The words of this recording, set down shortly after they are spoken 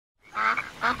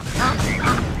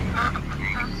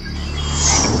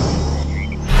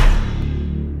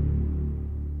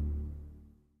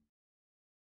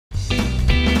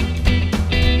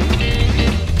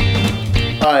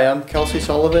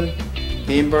Sullivan,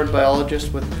 game bird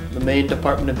biologist with the Maine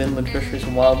Department of Inland Fisheries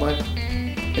and Wildlife.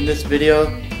 In this video,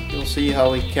 you'll see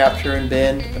how we capture and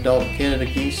band adult Canada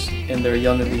geese and their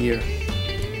young of the year.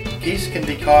 Geese can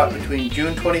be caught between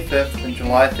June 25th and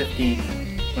July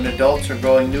 15th when adults are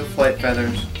growing new flight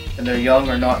feathers and their young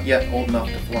are not yet old enough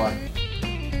to fly.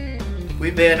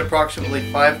 We band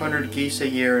approximately 500 geese a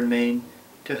year in Maine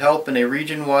to help in a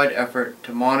region-wide effort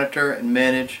to monitor and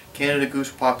manage Canada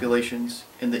goose populations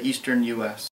in the eastern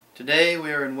U.S. Today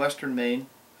we are in western Maine.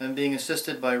 I'm being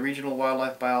assisted by regional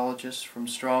wildlife biologists from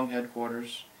Strong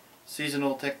headquarters,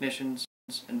 seasonal technicians,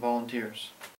 and volunteers.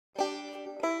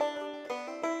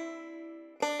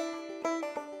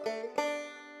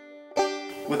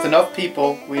 With enough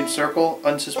people, we encircle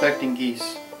unsuspecting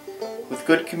geese. With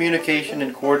good communication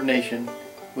and coordination,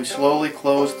 we slowly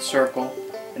close the circle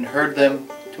and herd them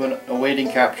to an awaiting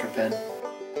capture pen.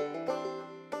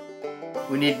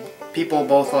 We need people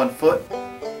both on foot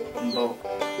and boat.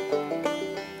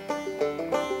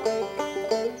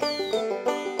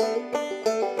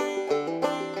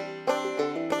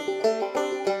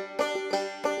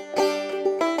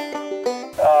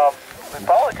 We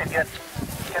probably could get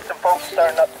some folks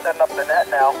setting up the net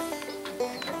now.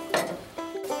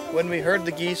 When we herd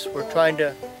the geese, we're trying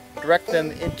to direct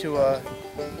them into a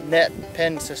net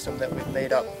pen system that we've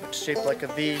made up. It's shaped like a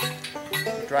V. We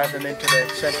drive them into the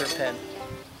center pen.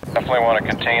 Definitely want to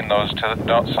contain those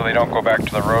so they don't go back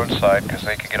to the roadside because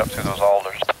they can get up through those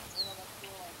alders.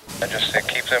 It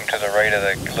keeps them to the right of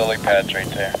the lily pads right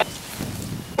there.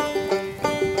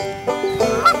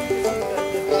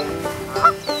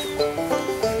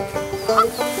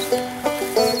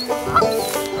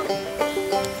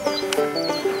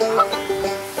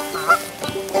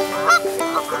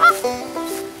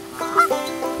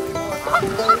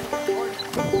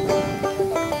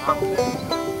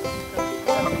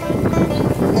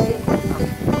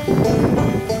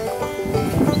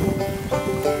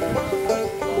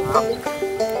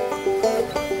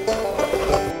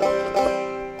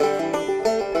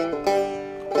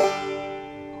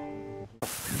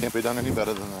 Can't be done any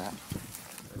better than that.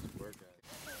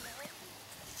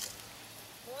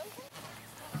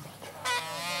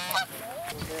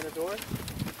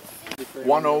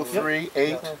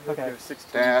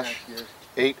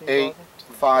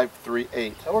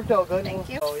 1038-88538. That worked out good. Thank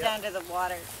you. Down to the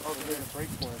water. Oh, there's a break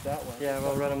for it that way. Yeah,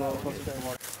 we'll run him a little closer to the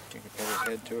water. You can pull his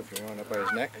head too if you want, up by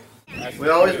his neck. We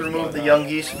always remove the young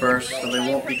geese first so they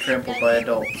won't be trampled by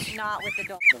adults. Not with the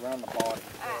dog. Around the body.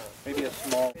 Maybe a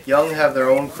small. Young have their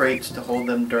own crates to hold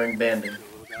them during banding.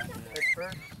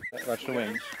 Watch the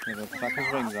wings. Tuck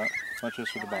his wings up. Watch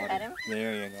this with the body.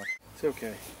 There you go. It's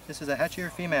okay. This is a hatchie or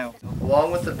female?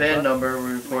 Along with the band number,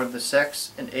 we record the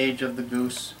sex and age of the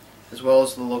goose, as well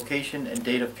as the location and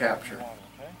date of capture.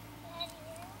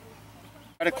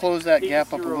 Try to close that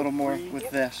gap up a little more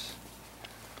with this.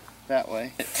 That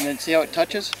way. And then see how it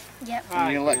touches? Yep.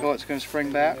 When you're going to let go, it's going to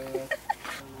spring back.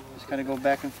 Just kind of go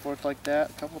back and forth like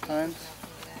that a couple times.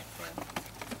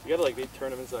 You gotta turn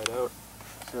them inside out.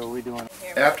 So we doing.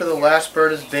 After the last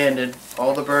bird is banded,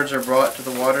 all the birds are brought to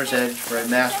the water's edge for a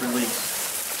mass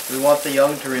release. We want the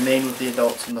young to remain with the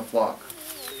adults in the flock.